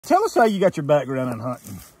tell us how you got your background in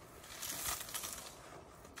hunting.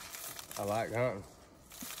 I like hunting.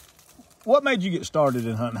 What made you get started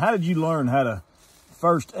in hunting? How did you learn how to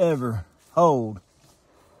first ever hold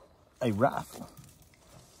a rifle?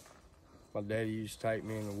 My daddy used to take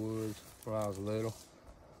me in the woods when I was little.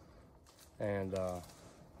 And him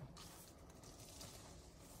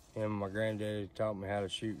and my granddaddy taught me how to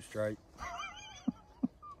shoot straight.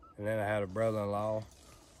 And then I had a brother-in-law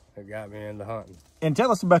that got me into hunting. And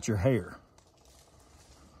tell us about your hair.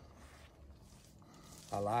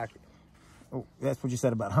 I like it. Oh, that's what you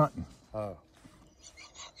said about hunting. Oh.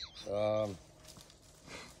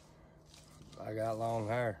 I got long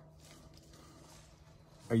hair.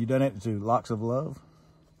 Are you done it to locks of love?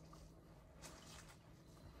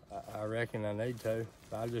 I reckon I need to.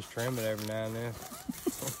 I just trim it every now and then.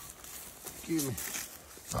 Excuse me.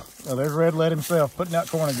 Oh, there's Red Lead himself putting out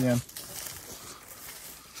corn again.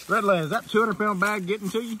 Red Lead, is that 200-pound bag getting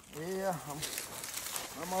to you? Yeah,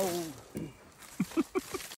 I'm old.